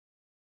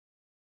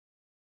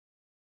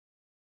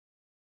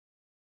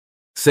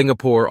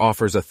Singapore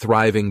offers a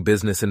thriving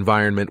business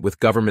environment with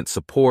government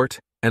support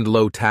and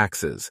low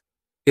taxes.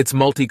 Its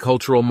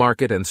multicultural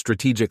market and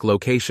strategic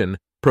location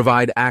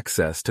provide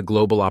access to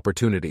global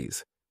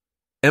opportunities.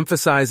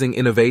 Emphasizing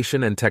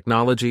innovation and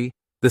technology,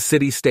 the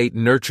city-state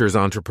nurtures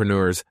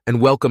entrepreneurs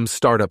and welcomes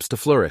startups to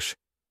flourish.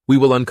 We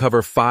will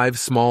uncover 5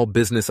 small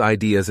business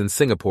ideas in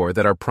Singapore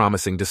that are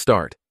promising to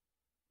start.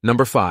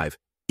 Number 5.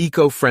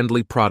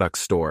 Eco-friendly product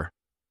store.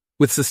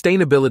 With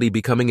sustainability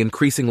becoming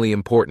increasingly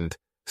important,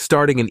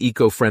 starting an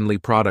eco-friendly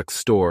product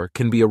store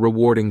can be a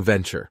rewarding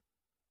venture.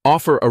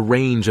 Offer a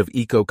range of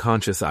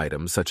eco-conscious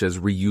items such as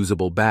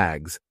reusable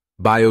bags,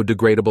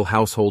 biodegradable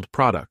household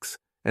products,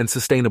 and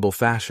sustainable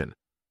fashion.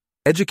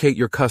 Educate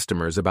your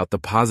customers about the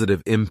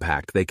positive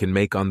impact they can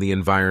make on the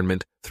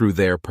environment through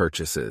their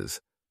purchases.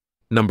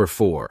 Number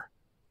 4.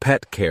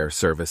 Pet care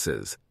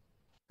services.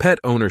 Pet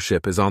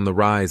ownership is on the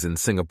rise in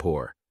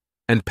Singapore,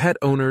 and pet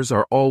owners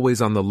are always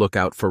on the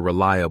lookout for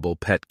reliable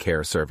pet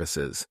care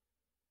services.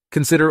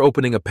 Consider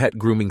opening a pet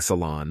grooming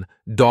salon,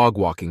 dog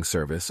walking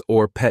service,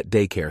 or pet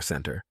daycare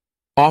center.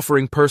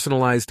 Offering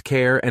personalized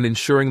care and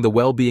ensuring the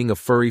well-being of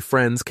furry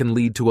friends can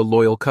lead to a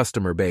loyal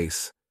customer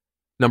base.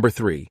 Number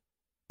 3.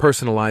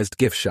 Personalized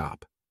gift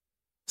shop.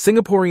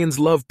 Singaporeans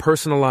love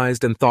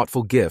personalized and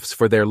thoughtful gifts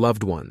for their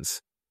loved ones.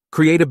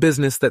 Create a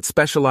business that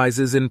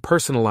specializes in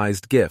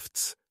personalized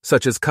gifts,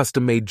 such as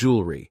custom-made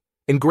jewelry,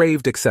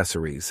 engraved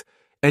accessories,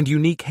 and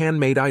unique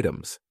handmade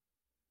items.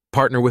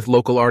 Partner with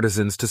local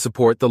artisans to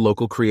support the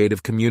local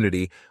creative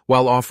community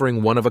while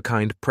offering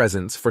one-of-a-kind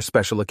presents for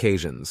special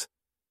occasions.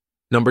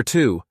 Number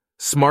 2.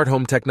 Smart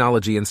home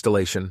technology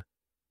installation.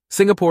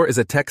 Singapore is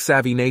a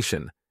tech-savvy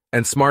nation,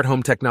 and smart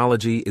home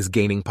technology is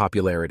gaining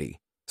popularity.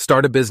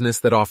 Start a business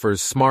that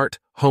offers smart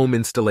home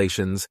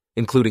installations,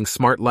 including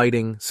smart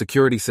lighting,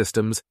 security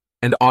systems,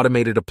 and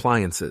automated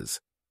appliances.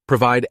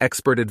 Provide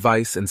expert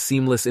advice and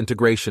seamless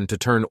integration to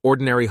turn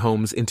ordinary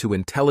homes into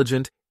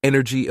intelligent,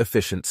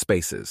 energy-efficient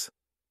spaces.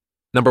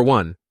 Number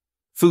 1.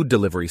 Food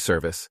delivery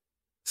service.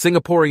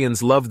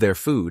 Singaporeans love their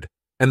food,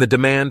 and the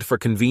demand for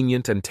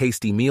convenient and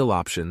tasty meal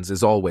options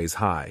is always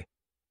high.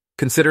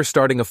 Consider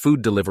starting a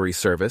food delivery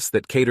service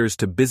that caters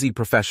to busy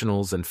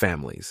professionals and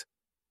families.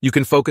 You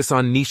can focus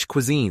on niche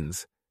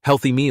cuisines,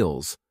 healthy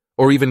meals,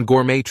 or even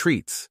gourmet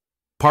treats.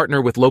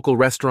 Partner with local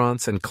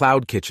restaurants and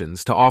cloud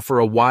kitchens to offer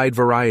a wide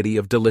variety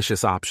of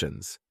delicious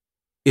options.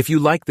 If you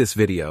like this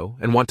video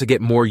and want to get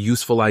more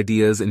useful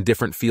ideas in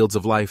different fields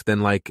of life,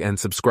 then like and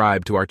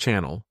subscribe to our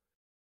channel.